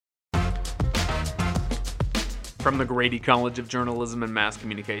From the Grady College of Journalism and Mass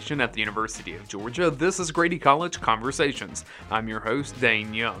Communication at the University of Georgia, this is Grady College Conversations. I'm your host,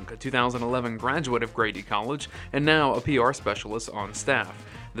 Dane Young, a 2011 graduate of Grady College and now a PR specialist on staff.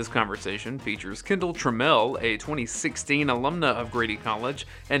 This conversation features Kendall Trammell, a 2016 alumna of Grady College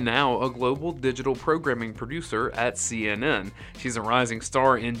and now a global digital programming producer at CNN. She's a rising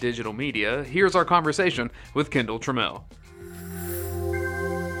star in digital media. Here's our conversation with Kendall Trammell.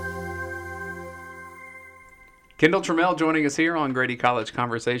 Kendall Trammell joining us here on Grady College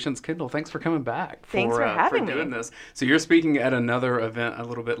Conversations. Kendall, thanks for coming back. Thanks for having doing me. this. So you're speaking at another event a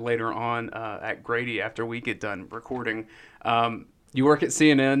little bit later on at Grady after we get done recording. You work at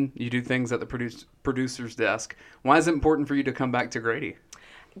CNN. You do things at the producer's desk. Why is it important for you to come back to Grady?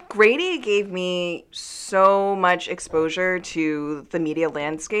 Grady gave me so much exposure to the media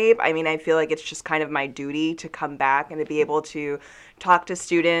landscape. I mean, I feel like it's just kind of my duty to come back and to be able to talk to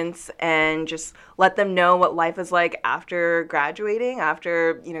students and just let them know what life is like after graduating,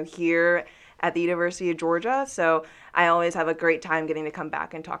 after, here at the University of Georgia. So I always have a great time getting to come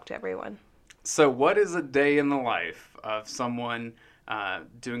back and talk to everyone. So what is a day in the life of someone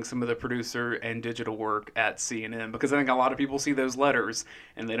doing some of the producer and digital work at CNN? Because I think a lot of people see those letters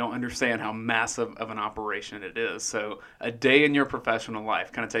and they don't understand how massive of an operation it is. So a day in your professional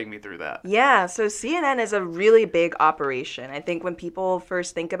life, kind of take me through that. Yeah, so CNN is a really big operation. I think when people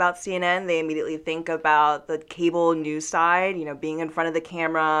first think about CNN, they immediately think about the cable news side, being in front of the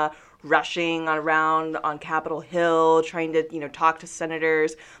camera, rushing around on Capitol Hill, trying to, talk to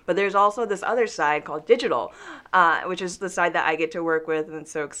senators. But there's also this other side called digital, which is the side that I get to work with, and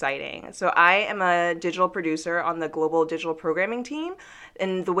it's so exciting. So I am a digital producer on the global digital programming team.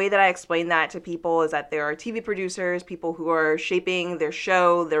 And the way that I explain that to people is that there are TV producers, people who are shaping their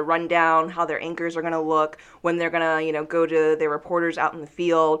show, their rundown, how their anchors are going to look, when they're going to, go to their reporters out in the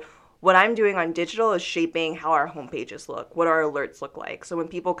field. What I'm doing on digital is shaping how our homepages look, what our alerts look like. So when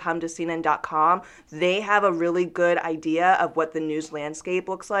people come to CNN.com, they have a really good idea of what the news landscape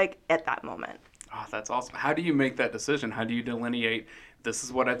looks like at that moment. Oh, that's awesome. How do you make that decision? How do you delineate, this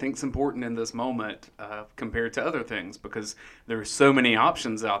is what I think is important in this moment compared to other things? Because there are so many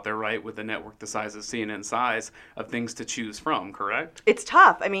options out there, right, with a network the size of CNN size of things to choose from, correct? It's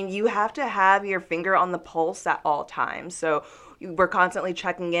tough. I mean, you have to have your finger on the pulse at all times. So we're constantly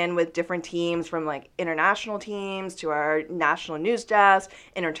checking in with different teams, from like international teams to our national news desk,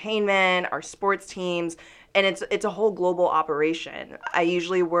 entertainment, our sports teams, and it's a whole global operation. I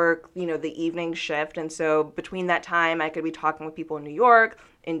usually work, the evening shift, and so between that time I could be talking with people in New York,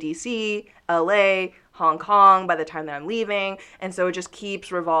 in DC, LA, Hong Kong by the time that I'm leaving, and so it just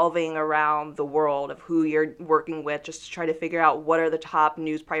keeps revolving around the world of who you're working with, just to try to figure out what are the top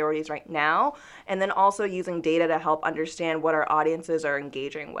news priorities right now, and then also using data to help understand what our audiences are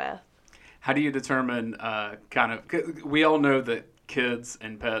engaging with. How do you determine we all know that kids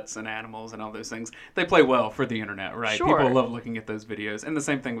and pets and animals and all those things, they play well for the internet, right? Sure. People love looking at those videos, and the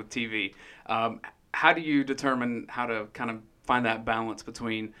same thing with TV. How do you determine how to kind of find that balance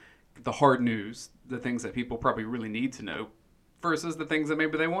between the hard news, the things that people probably really need to know, versus the things that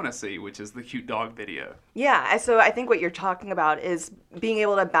maybe they want to see, which is the cute dog video? Yeah, so I think what you're talking about is being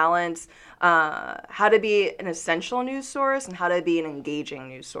able to balance how to be an essential news source and how to be an engaging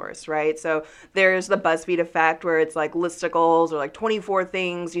news source, right? So there's the BuzzFeed effect where it's like listicles or like 24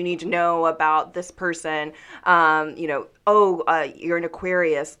 things you need to know about this person. You're an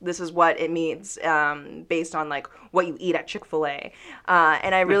Aquarius. This is what it means based on like what you eat at Chick-fil-A.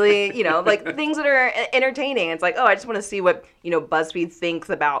 And I really, like things that are entertaining. It's like, I just want to see what, BuzzFeed thinks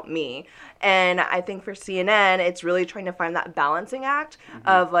about me. And I think for CNN, it's really trying to find that balancing act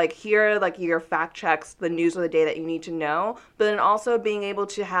of like, here, like your fact checks, the news of the day that you need to know, but then also being able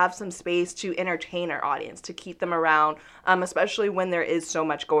to have some space to entertain our audience, to keep them around, especially when there is so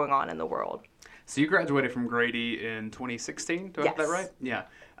much going on in the world. So you graduated from Grady in 2016, do I have that Yes. right? Yeah.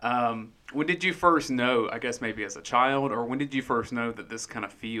 When did you first know, I guess maybe as a child, or when did you first know that this kind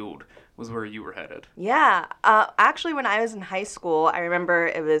of field was where you were headed? Yeah. Actually, when I was in high school, I remember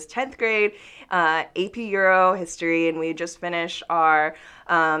it was 10th grade, AP Euro History, and we had just finished our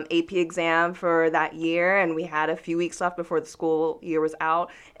AP exam for that year, and we had a few weeks left before the school year was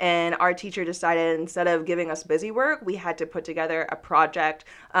out, and our teacher decided instead of giving us busy work, we had to put together a project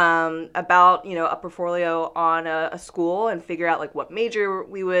about, a portfolio on a school and figure out like what major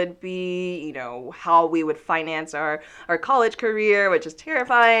we would be university, how we would finance our college career, which is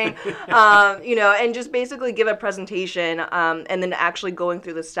terrifying, and just basically give a presentation, and then actually going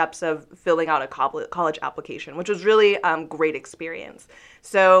through the steps of filling out a college application, which was really great experience.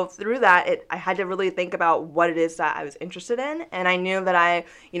 So through that, I had to really think about what it is that I was interested in. And I knew that I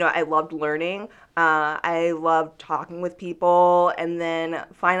loved learning. I loved talking with people. And then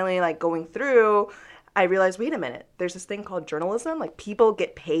finally, going through, I realized, wait a minute, there's this thing called journalism. People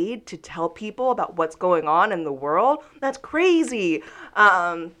get paid to tell people about what's going on in the world. That's crazy.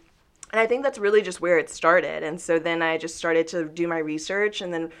 And I think that's really just where it started. And so then I just started to do my research,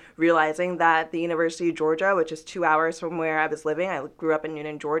 and then realizing that the University of Georgia, which is 2 hours from where I was living, I grew up in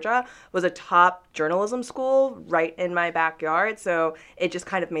Newnan, Georgia, was a top journalism school right in my backyard. So it just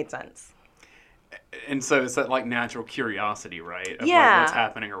kind of made sense. And so it's that natural curiosity, right? Of what's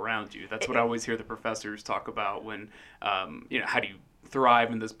happening around you. That's what I always hear the professors talk about when, how do you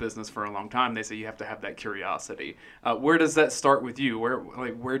thrive in this business for a long time? They say you have to have that curiosity. Where does that start with you?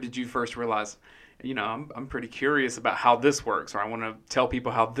 Where did you first realize, I'm pretty curious about how this works, or I want to tell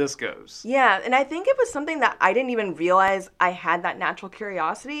people how this goes? Yeah, and I think it was something that I didn't even realize I had that natural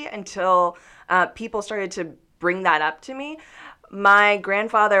curiosity until people started to bring that up to me. My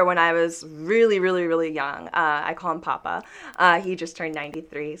grandfather, when I was really, really, really young, I call him Papa. He just turned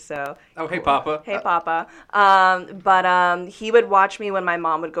 93, so... Oh, hey, Papa. Hey, Papa. But he would watch me when my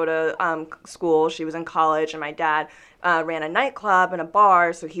mom would go to school. She was in college, and my dad ran a nightclub and a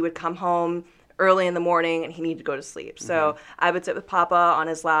bar, so he would come home early in the morning, and he needed to go to sleep. So I would sit with Papa on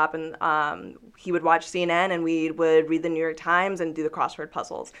his lap, and he would watch CNN, and we would read the New York Times and do the crossword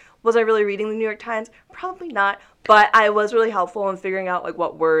puzzles. Was I really reading the New York Times? Probably not, but I was really helpful in figuring out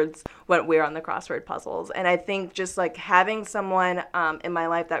what words went where on the crossword puzzles. And I think just having someone in my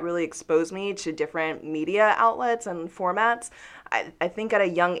life that really exposed me to different media outlets and formats, I think at a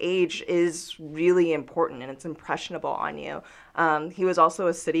young age is really important, and it's impressionable on you. He was also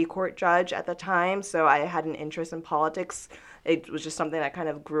a city court judge at the time, so I had an interest in politics. It was just something I kind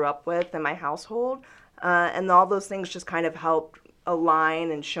of grew up with in my household. And all those things just kind of helped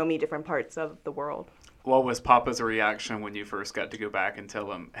align and show me different parts of the world. What was Papa's reaction when you first got to go back and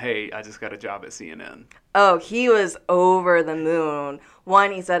tell him, hey, I just got a job at CNN? Oh, he was over the moon.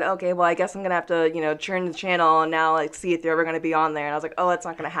 One, he said, okay, well, I guess I'm going to have to, turn the channel and now, see if you're ever going to be on there. And I was like, oh, it's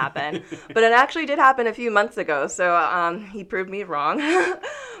not going to happen. But it actually did happen a few months ago. So he proved me wrong.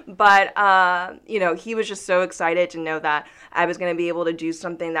 But, he was just so excited to know that I was going to be able to do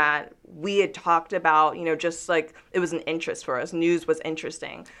something that we had talked about, just it was an interest for us. News was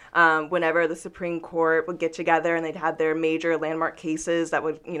interesting. Whenever the Supreme Court would get together and they'd have their major landmark cases that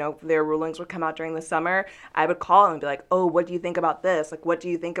would, their rulings would come out during the summer, I would call them and be like, oh, what do you think about this? What do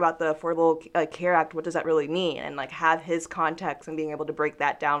you think about the Affordable Care Act? What does that really mean? And have his context and being able to break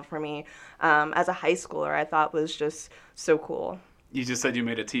that down for me as a high schooler, I thought was just so cool. You just said you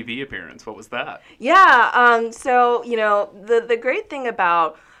made a TV appearance. What was that? Yeah. So, the great thing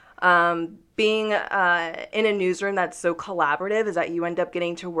about being in a newsroom that's so collaborative is that you end up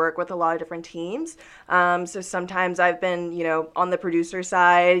getting to work with a lot of different teams. So sometimes I've been, on the producer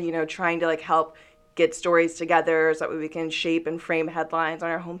side, trying to help get stories together so that we can shape and frame headlines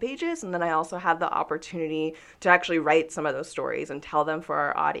on our homepages. And then I also have the opportunity to actually write some of those stories and tell them for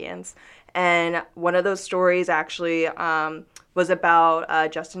our audience. And one of those stories actually was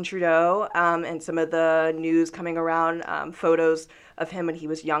about Justin Trudeau and some of the news coming around, photos of him when he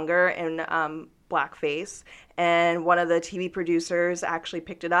was younger in blackface. And one of the TV producers actually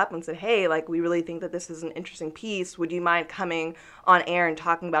picked it up and said, hey, we really think that this is an interesting piece. Would you mind coming on air and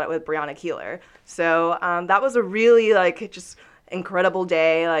talking about it with Breonna Keeler? So that was a really just incredible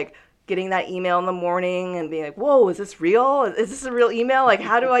day, getting that email in the morning and being like, whoa, is this real? Is this a real email?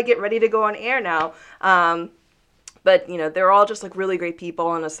 How do I get ready to go on air now? But, they're all just really great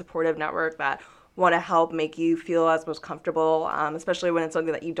people and a supportive network that want to help make you feel as most comfortable, especially when it's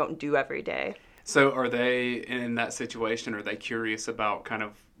something that you don't do every day. So are they in that situation? Are they curious about kind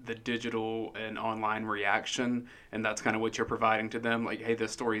of the digital and online reaction, and that's kind of what you're providing to them? Hey,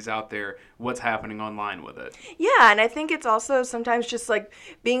 this story's out there. What's happening online with it? Yeah, and I think it's also sometimes just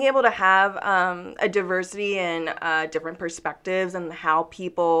being able to have a diversity in different perspectives and how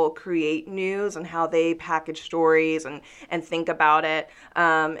people create news and how they package stories and think about it,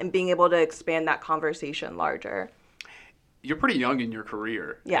 and being able to expand that conversation larger. You're pretty young in your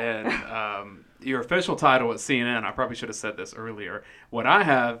career. Yeah. And your official title at CNN, I probably should have said this earlier. What I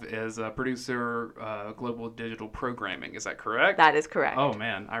have is a producer, global digital programming. Is that correct? That is correct. Oh,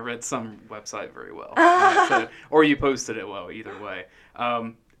 man. I read some website very well. Or you posted it well, either way.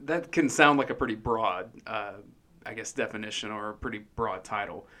 That can sound like a pretty broad, definition or a pretty broad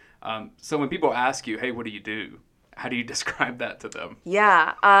title. So when people ask you, hey, what do you do? How do you describe that to them?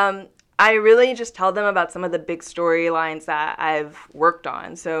 Yeah. I really just tell them about some of the big storylines that I've worked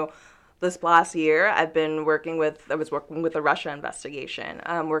on. So this last year, I was working with the Russia investigation,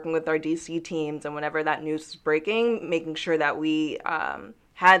 working with our DC teams, and whenever that news is breaking, making sure that we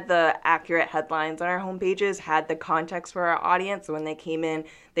had the accurate headlines on our homepages, had the context for our audience. So when they came in,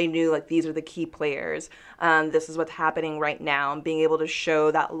 they knew like these are the key players. This is what's happening right now, and being able to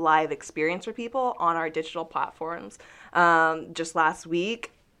show that live experience for people on our digital platforms. Just last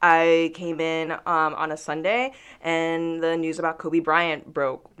week, I came in on a Sunday, and the news about Kobe Bryant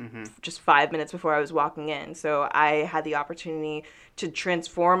broke just 5 minutes before I was walking in. So I had the opportunity to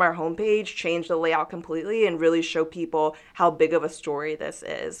transform our homepage, change the layout completely, and really show people how big of a story this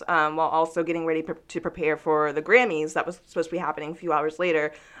is, while also getting ready to prepare for the Grammys that was supposed to be happening a few hours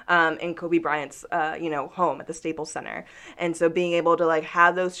later in Kobe Bryant's home at the Staples Center. And so being able to like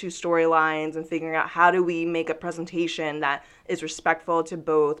have those two storylines and figuring out how do we make a presentation that is respectful to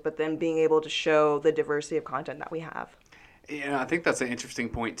both, but then being able to show the diversity of content that we have. Yeah, I think that's an interesting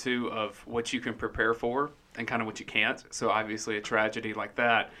point, too, of what you can prepare for and kind of what you can't. So obviously a tragedy like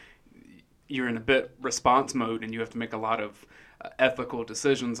that, you're in a bit response mode, and you have to make a lot of ethical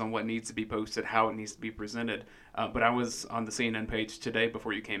decisions on what needs to be posted, how it needs to be presented. But I was on the CNN page today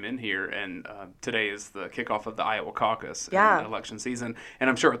before you came in here, and today is the kickoff of the Iowa caucus and election season. And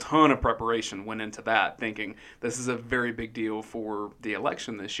I'm sure a ton of preparation went into that, thinking this is a very big deal for the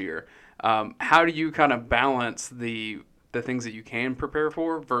election this year. How do you kind of balance the things that you can prepare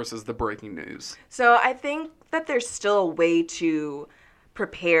for versus the breaking news? So I think that there's still a way to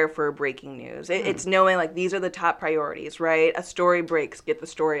prepare for breaking news. It's knowing like these are the top priorities, right? A story breaks, get the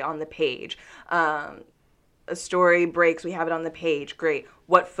story on the page. A story breaks, we have it on the page. Great.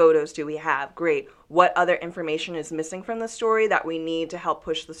 What photos do we have? Great. What other information is missing from the story that we need to help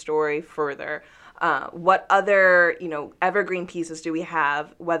push the story further? What other, evergreen pieces do we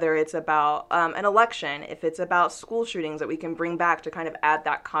have, whether it's about an election, if it's about school shootings that we can bring back to kind of add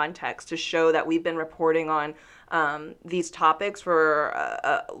that context to show that we've been reporting on these topics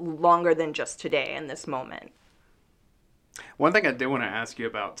for longer than just today in this moment. One thing I did want to ask you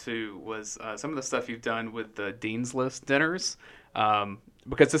about, too, was some of the stuff you've done with the Dean's List dinners,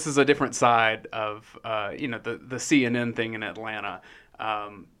 because this is a different side of, the CNN thing in Atlanta.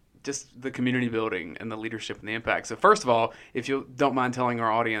 Just the community building and the leadership and the impact. So first of all, if you don't mind telling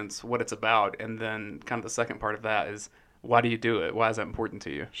our audience what it's about, and then kind of the second part of that is, why do you do it? Why is that important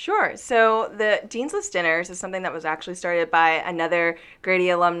to you? Sure. So the Dean's List Dinners is something that was actually started by another Grady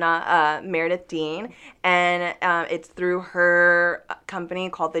alumna, Meredith Dean, and it's through her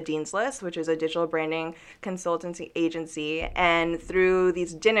company called The Dean's List, which is a digital branding consultancy agency. And through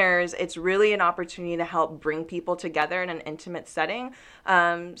these dinners, it's really an opportunity to help bring people together in an intimate setting.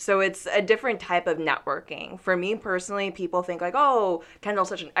 So it's a different type of networking. For me personally, people think like, oh, Kendall's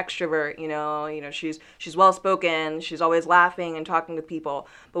such an extrovert, she's well-spoken, she's always laughing and talking with people.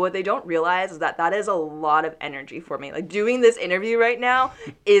 But what they don't realize is that is a lot of energy for me. Like doing this interview right now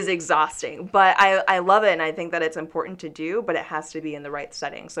is exhausting, but I love it, and I think that it's important to do, but it has to be in the right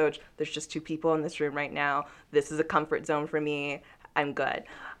setting. So there's just two people in this room right now. This is a comfort zone for me. I'm good.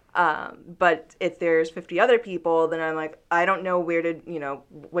 But if there's 50 other people, then I'm like, I don't know where to,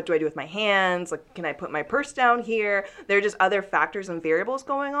 what do I do with my hands? Like, can I put my purse down here? There are just other factors and variables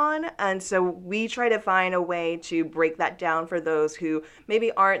going on. And so we try to find a way to break that down for those who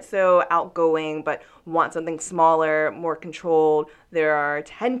maybe aren't so outgoing, but want something smaller, more controlled. There are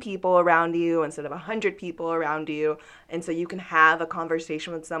 10 people around you instead of 100 people around you. And so you can have a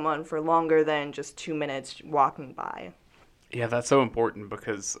conversation with someone for longer than just 2 minutes walking by. Yeah, that's so important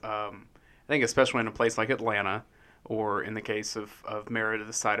because I think especially in a place like Atlanta, or in the case of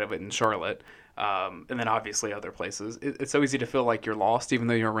Meredith's side of it in Charlotte, and then obviously other places, it's so easy to feel like you're lost even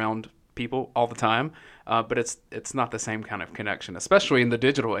though you're around people all the time, but it's not the same kind of connection, especially in the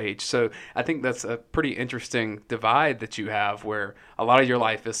digital age. So I think that's a pretty interesting divide that you have, where a lot of your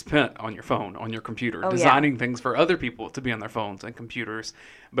life is spent on your phone, on your computer, designing things for other people to be on their phones and computers,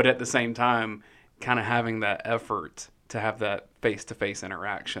 but at the same time kind of having that effort to have that face-to-face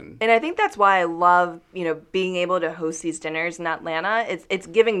interaction. And I think that's why I love, being able to host these dinners in Atlanta. It's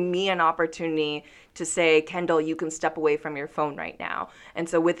giving me an opportunity to say, Kendall, you can step away from your phone right now. And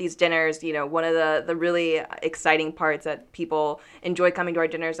so with these dinners, one of the really exciting parts that people enjoy coming to our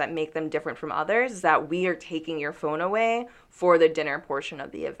dinners that make them different from others is that we are taking your phone away for the dinner portion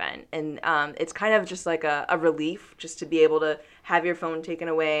of the event. And it's kind of just like a relief just to be able to have your phone taken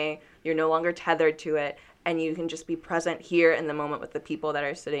away. You're no longer tethered to it. and you can just be present here in the moment with the people that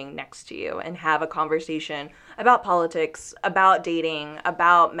are sitting next to you and have a conversation about politics, about dating,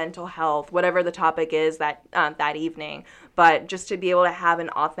 about mental health, whatever the topic is that evening. But just to be able to have an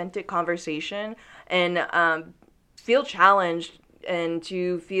authentic conversation and feel challenged and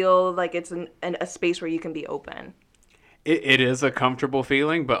to feel like it's a space where you can be open. It is a comfortable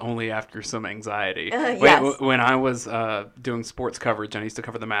feeling, but only after some anxiety. Yes. When I was doing sports coverage, and I used to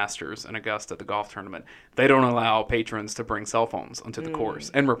cover the Masters in Augusta, the golf tournament, they don't allow patrons to bring cell phones onto the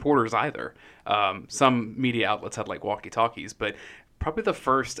course, and reporters either. Some media outlets had like walkie-talkies, but probably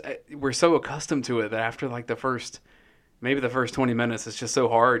we're so accustomed to it that after like maybe the first 20 minutes, it's just so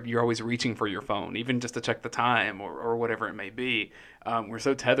hard. You're always reaching for your phone, even just to check the time or whatever it may be. We're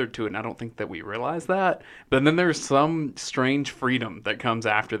so tethered to it, and I don't think that we realize that. But then there's some strange freedom that comes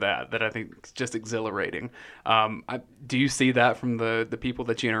after that I think is just exhilarating. Do you see that from the people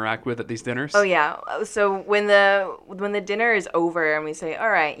that you interact with at these dinners? Oh, yeah. So when the dinner is over and we say,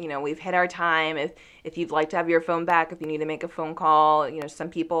 all right, we've hit our time. If you'd like to have your phone back, if you need to make a phone call, some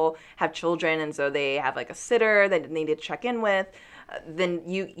people have children and so they have like a sitter that they need to check in with, then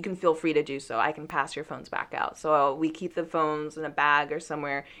you can feel free to do so. I can pass your phones back out. So we keep the phones in a bag or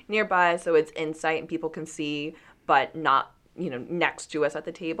somewhere nearby so it's in sight and people can see, but not, next to us at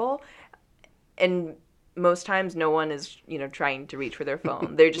the table. And most times no one is, trying to reach for their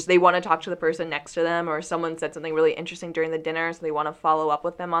phone. They want to talk to the person next to them, or someone said something really interesting during the dinner, so they want to follow up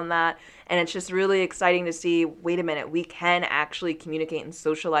with them on that. And it's just really exciting to see, wait a minute, we can actually communicate and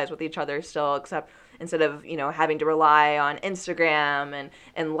socialize with each other still, except instead of, having to rely on Instagram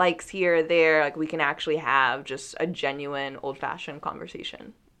and likes here or there, like we can actually have just a genuine old-fashioned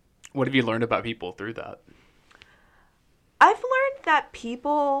conversation. What have you learned about people through that? I've learned that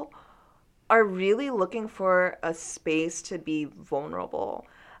people are really looking for a space to be vulnerable.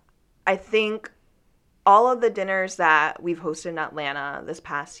 I think all of the dinners that we've hosted in Atlanta this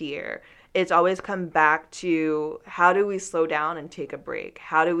past year, it's always come back to how do we slow down and take a break?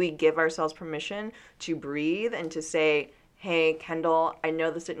 How do we give ourselves permission to breathe and to say, hey, Kendall, I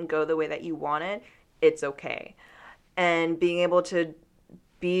know this didn't go the way that you wanted. It's okay. And being able to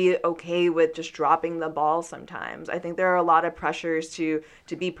be okay with just dropping the ball sometimes. I think there are a lot of pressures to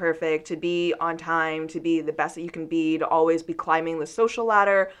be perfect, to be on time, to be the best that you can be, to always be climbing the social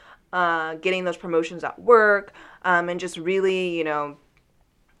ladder, getting those promotions at work, and just really,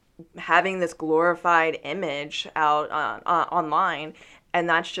 having this glorified image out online. And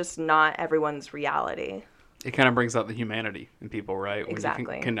that's just not everyone's reality. It kind of brings out the humanity in people, right? Exactly.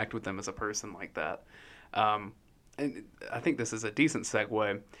 When you can connect with them as a person like that. And I think this is a decent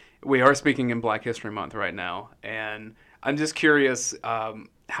segue. We are speaking in Black History Month right now, and I'm just curious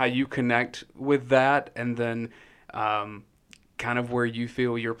how you connect with that, and then kind of where you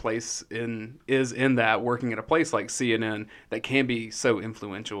feel your place is in that, working at a place like CNN that can be so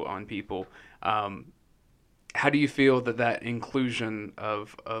influential on people. How do you feel that inclusion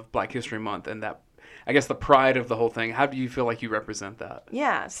of Black History Month and that, I guess, the pride of the whole thing, how do you feel like you represent that?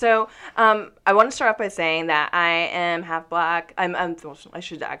 Yeah, so I want to start off by saying that I am half Black. I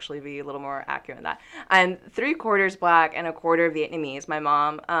should actually be a little more accurate in that. I'm 3/4 Black and 1/4 Vietnamese. My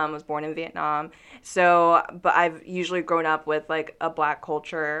mom was born in Vietnam, but I've usually grown up with like a Black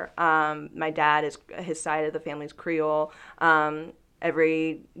culture. My dad his side of the family's Creole.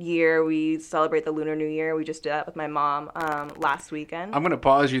 Every year we celebrate the Lunar New Year. We just did that with my mom last weekend. I'm going to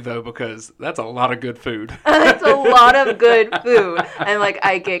pause you, though, because that's a lot of good food. It's a lot of good food. And,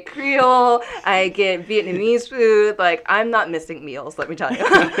 I get Creole, I get Vietnamese food. I'm not missing meals, let me tell you.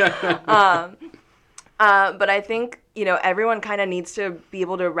 But I think, everyone kind of needs to be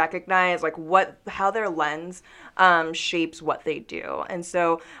able to recognize, how their lens shapes what they do. And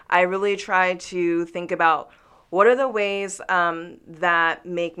so I really try to think about what are the ways that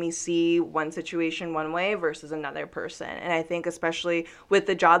make me see one situation one way versus another person? And I think especially with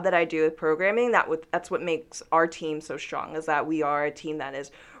the job that I do with programming, that's what makes our team so strong, is that we are a team that is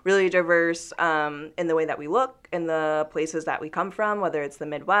really diverse in the way that we look, in the places that we come from, whether it's the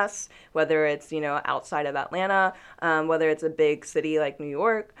Midwest, whether it's, outside of Atlanta, whether it's a big city like New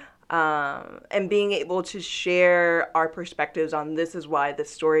York. And being able to share our perspectives on this is why this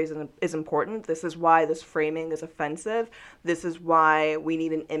story is important, this is why this framing is offensive, this is why we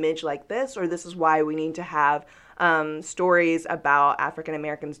need an image like this, or this is why we need to have stories about African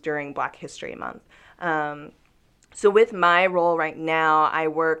Americans during Black History Month. So with my role right now, I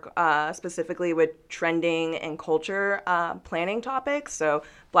work specifically with trending and culture planning topics. So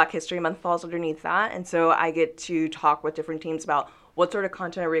Black History Month falls underneath that. And so I get to talk with different teams about what sort of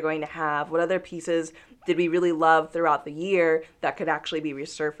content are we going to have? What other pieces did we really love throughout the year that could actually be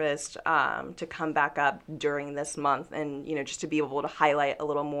resurfaced to come back up during this month, and just to be able to highlight a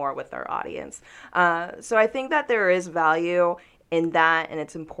little more with our audience. So I think that there is value in that, and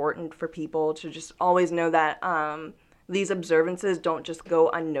it's important for people to just always know that these observances don't just go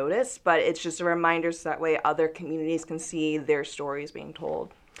unnoticed, but it's just a reminder so that way other communities can see their stories being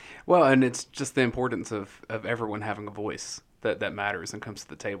told. Well, and it's just the importance of everyone having a voice that matters and comes to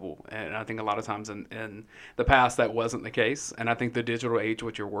the table. And I think a lot of times in the past that wasn't the case. And I think the digital age,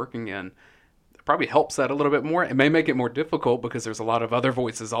 what you're working in, probably helps that a little bit more. It may make it more difficult because there's a lot of other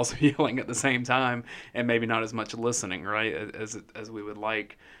voices also yelling at the same time, and maybe not as much listening, right, as we would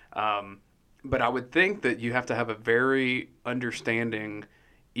like. But I would think that you have to have a very understanding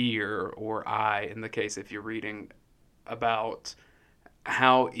ear or eye, in the case if you're reading about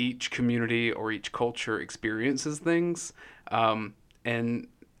how each community or each culture experiences things, and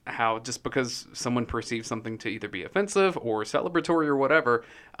how just because someone perceives something to either be offensive or celebratory or whatever,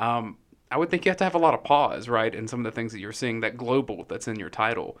 I would think you have to have a lot of pause, right? And some of the things that you're seeing, that global that's in your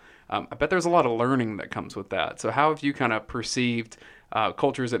title. I bet there's a lot of learning that comes with that. So how have you kind of perceived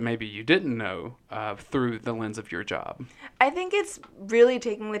cultures that maybe you didn't know through the lens of your job? I think it's really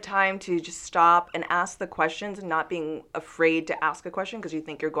taking the time to just stop and ask the questions and not being afraid to ask a question because you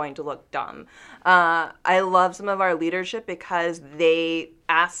think you're going to look dumb. I love some of our leadership because they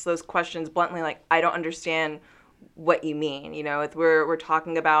ask those questions bluntly, like, I don't understand what you mean. If we're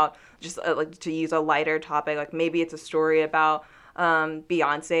talking about just like, to use a lighter topic, like maybe it's a story about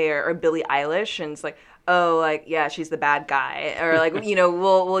Beyonce or Billie Eilish, and it's like, oh, like, yeah, she's the bad guy, or like,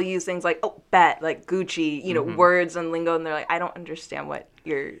 we'll use things like, oh, bet, like Gucci, words and lingo, and they're like, I don't understand what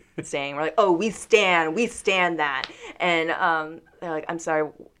you're saying. We're like, oh, we stand that, and they're like, I'm sorry,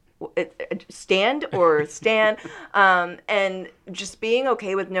 stand or stand, and just being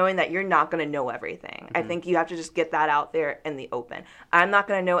okay with knowing that you're not going to know everything. I think you have to just get that out there in the open. I'm not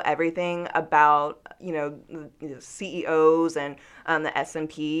going to know everything about the CEOs and the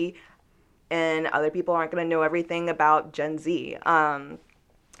S&P, and other people aren't going to know everything about Gen Z.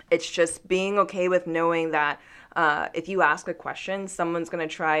 It's just being okay with knowing that if you ask a question, someone's going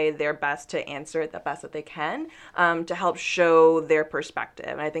to try their best to answer it the best that they can, to help show their perspective.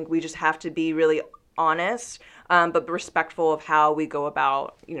 And I think we just have to be really honest, but respectful of how we go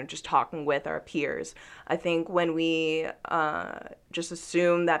about, just talking with our peers. I think when we just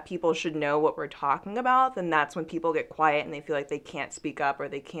assume that people should know what we're talking about, then that's when people get quiet and they feel like they can't speak up or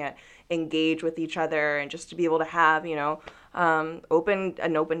they can't engage with each other, and just to be able to have, an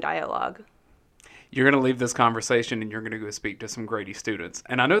open dialogue. You're going to leave this conversation and you're going to go speak to some Grady students.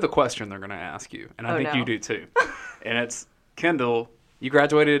 And I know the question they're going to ask you, and I think you do too. And it's, Kendall, you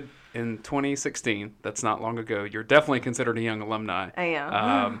graduated in 2016. That's not long ago. You're definitely considered a young alumni. I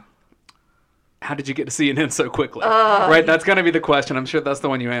am. How did you get to CNN so quickly? Right? That's going to be the question. I'm sure that's the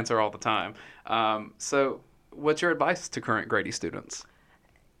one you answer all the time. So what's your advice to current Grady students?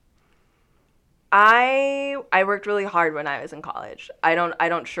 I worked really hard when I was in college. I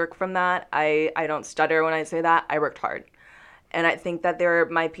don't shirk from that. I don't stutter when I say that. I worked hard. And I think that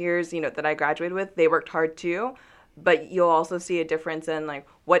my peers, that I graduated with, they worked hard too. But you'll also see a difference in like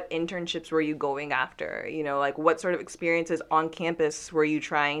what internships were you going after? Like what sort of experiences on campus were you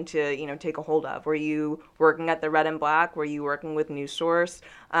trying to, take a hold of? Were you working at the Red and Black? Were you working with News Source?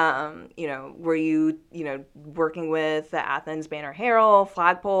 Were you, working with the Athens Banner Herald,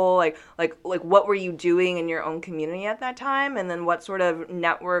 Flagpole? Like what were you doing in your own community at that time? And then what sort of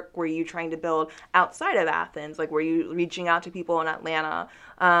network were you trying to build outside of Athens? Like were you reaching out to people in Atlanta?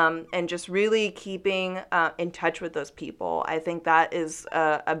 And just really keeping in touch with those people. I think that is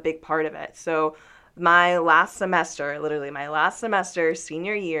a big part of it. So my last semester,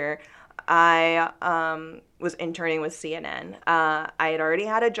 senior year, I was interning with CNN. I had already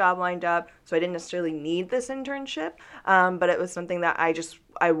had a job lined up, so I didn't necessarily need this internship, but it was something that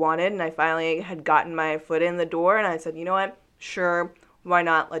I wanted, and I finally had gotten my foot in the door, and I said, you know what, sure, why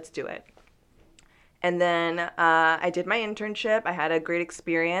not, let's do it. And then I did my internship. I had a great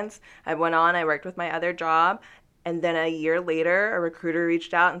experience. I went on, I worked with my other job. And then a year later, a recruiter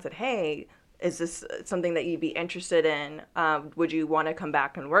reached out and said, hey, is this something that you'd be interested in? Would you want to come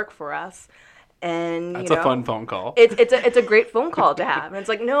back and work for us? And that's a fun phone call. It's a great phone call to have. And it's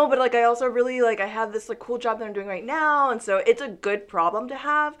like, no, but like I also really I have this like cool job that I'm doing right now. And so it's a good problem to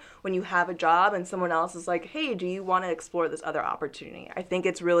have when you have a job and someone else is like, hey, do you want to explore this other opportunity? I think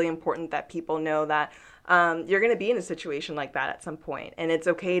it's really important that people know that you're going to be in a situation like that at some point. And it's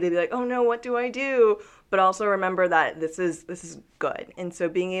okay to be like, oh no, what do I do? But also remember that this is good. And so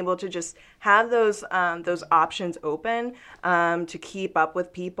being able to just have those options open to keep up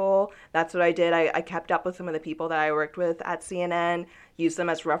with people, that's what I did. I kept up with some of the people that I worked with at CNN, used them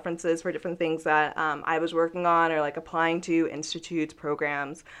as references for different things that I was working on or like applying to institutes,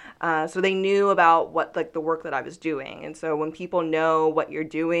 programs. So they knew about what like the work that I was doing. And so when people know what you're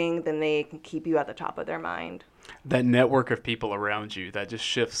doing, then they can keep you at the top of their mind. That network of people around you, that just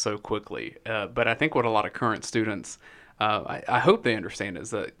shifts so quickly. But I think what a lot of current students, I hope they understand,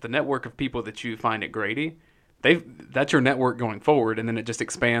 is that the network of people that you find at Grady, that's your network going forward, and then it just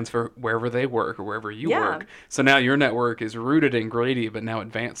expands for wherever they work or wherever you work. So now your network is rooted in Grady, but now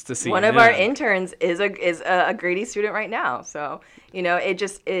advanced to CNN. One of our interns is a Grady student right now. So,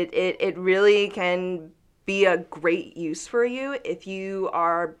 it really can be a great use for you if you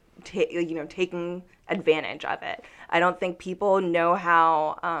are taking advantage of it. I don't think people know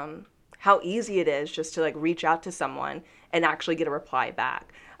how easy it is just to like reach out to someone and actually get a reply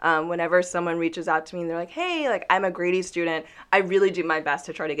back. Whenever someone reaches out to me and they're like, hey, like I'm a Grady student, I really do my best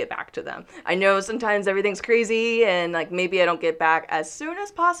to try to get back to them. I know sometimes everything's crazy and like maybe I don't get back as soon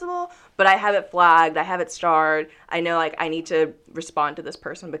as possible, but I have it flagged, I have it starred. I know like I need to respond to this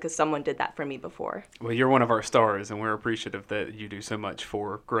person because someone did that for me before. Well, you're one of our stars, and we're appreciative that you do so much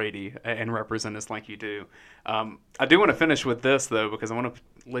for Grady and represent us like you do. I do want to finish with this, though, because I want to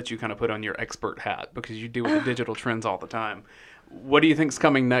let you kind of put on your expert hat, because you deal with the digital trends all the time. What do you think's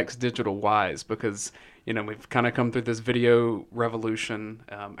coming next digital-wise? Because, we've kind of come through this video revolution.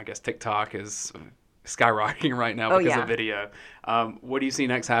 I guess TikTok is skyrocketing right now because of video. What do you see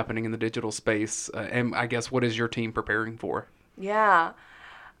next happening in the digital space? And I guess what is your team preparing for? Yeah.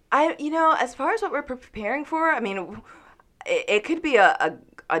 As far as what we're preparing for, I mean, it could be a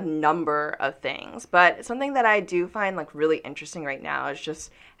number of things, but something that I do find like really interesting right now is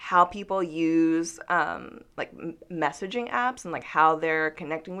just how people use like messaging apps and like how they're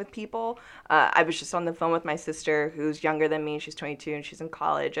connecting with people. I was just on the phone with my sister who's younger than me. She's 22 and she's in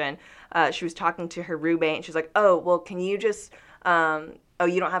college, and she was talking to her roommate and she's like, oh, well, can you just oh,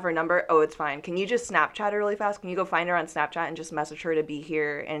 you don't have her number? Oh, it's fine. Can you just Snapchat her really fast? Can you go find her on Snapchat and just message her to be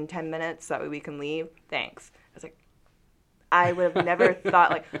here in 10 minutes so that way we can leave? Thanks. I was like, I would have never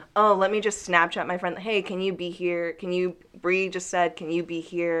thought like, oh, let me just Snapchat my friend. Hey, can you be here? Bree just said, can you be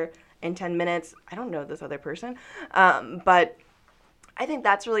here in 10 minutes? I don't know this other person. But I think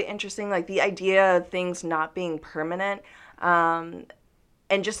that's really interesting. Like the idea of things not being permanent. And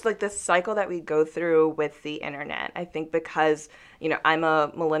just like this cycle that we go through with the internet. I think because, I'm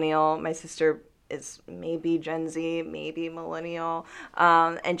a millennial, my sister is maybe Gen Z, maybe millennial,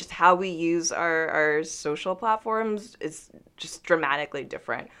 and just how we use our social platforms is just dramatically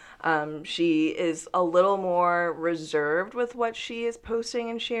different. She is a little more reserved with what she is posting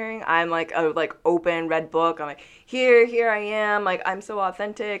and sharing. I'm like a open red book. I'm like, here I am. Like I'm so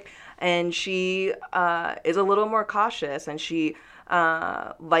authentic. And she is a little more cautious, and she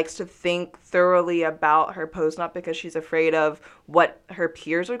likes to think thoroughly about her post, not because she's afraid of what her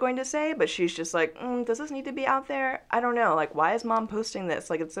peers are going to say, but she's just like, does this need to be out there? I don't know. Like, why is mom posting this?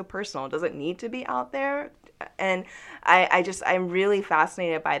 Like, it's so personal. Does it need to be out there? And I'm really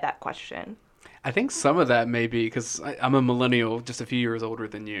fascinated by that question. I think some of that may be because I'm a millennial, just a few years older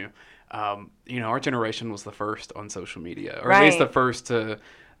than you. Our generation was the first on social media, or at least the first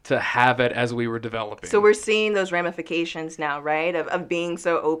to have it as we were developing. So we're seeing those ramifications now, right? Of being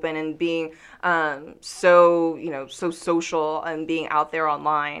so open and being so social and being out there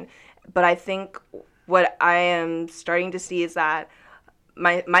online. But I think what I am starting to see is that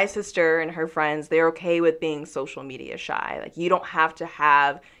my sister and her friends, they're okay with being social media shy. Like you don't have to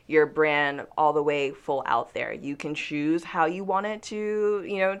have your brand all the way full out there. You can choose how you want it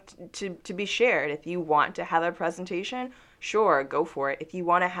to, to be shared. If you want to have a presentation, sure, go for it. If you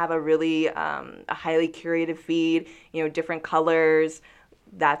want to have a really a highly curated feed, different colors,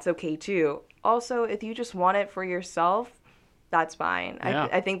 that's okay too. Also, if you just want it for yourself, that's fine. Yeah.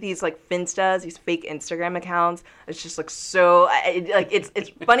 I think these like Finstas, these fake Instagram accounts, it's just like so it's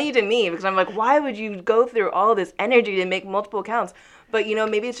funny to me because I'm like, why would you go through all this energy to make multiple accounts? But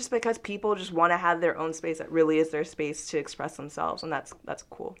maybe it's just because people just want to have their own space that really is their space to express themselves, and that's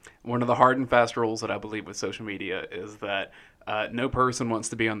cool. One of the hard and fast rules that I believe with social media is that no person wants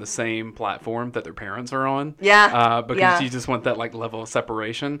to be on the same platform that their parents are on. Yeah. Because you just want that like level of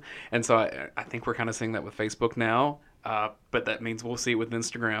separation. And so I think we're kind of seeing that with Facebook now. But that means we'll see it with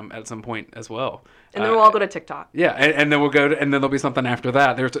Instagram at some point as well. And then we'll all go to TikTok. Yeah, and then we'll go to, and then there'll be something after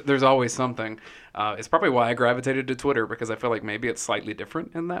that. There's always something. It's probably why I gravitated to Twitter, because I feel like maybe it's slightly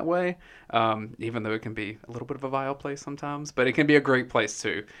different in that way, even though it can be a little bit of a vile place sometimes, but it can be a great place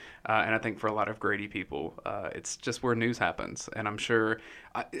too. And I think for a lot of Grady people, it's just where news happens. And I'm sure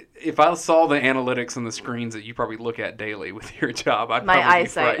if I saw the analytics and the screens that you probably look at daily with your job, I'd My probably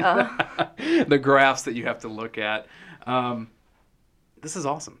eyesight. be frightened. The graphs that you have to look at. This is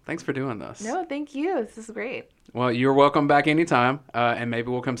awesome. Thanks for doing this. No, thank you. This is great. Well, you're welcome back anytime, and maybe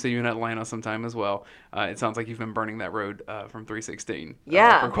we'll come see you in Atlanta sometime as well. It sounds like you've been burning that road from 316.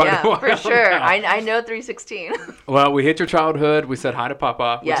 Yeah, for quite a while for sure. now. I know 316. Well, we hit your childhood. We said hi to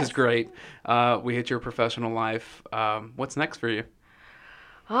Papa, which Yes. is great. We hit your professional life. What's next for you?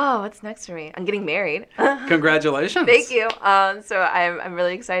 Oh, what's next for me? I'm getting married. Congratulations. Thank you. So I'm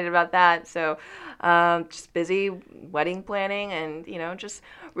really excited about that. So just busy wedding planning and, just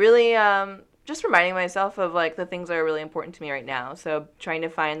really just reminding myself of like the things that are really important to me right now. So trying to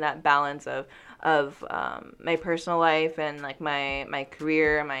find that balance of my personal life and like my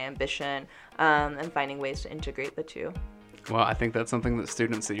career, my ambition, and finding ways to integrate the two. Well, I think that's something that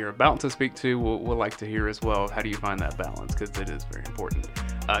students that you're about to speak to will like to hear as well. How do you find that balance? Because it is very important.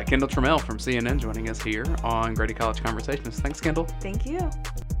 Kendall Trammell from CNN joining us here on Grady College Conversations. Thanks, Kendall. Thank you.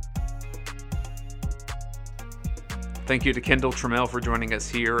 Thank you to Kendall Trammell for joining us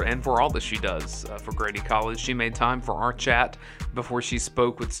here and for all that she does for Grady College. She made time for our chat before she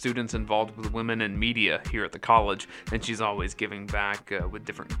spoke with students involved with women in media here at the college, and she's always giving back with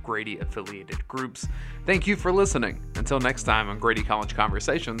different Grady-affiliated groups. Thank you for listening. Until next time on Grady College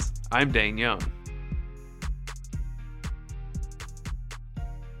Conversations, I'm Dane Young.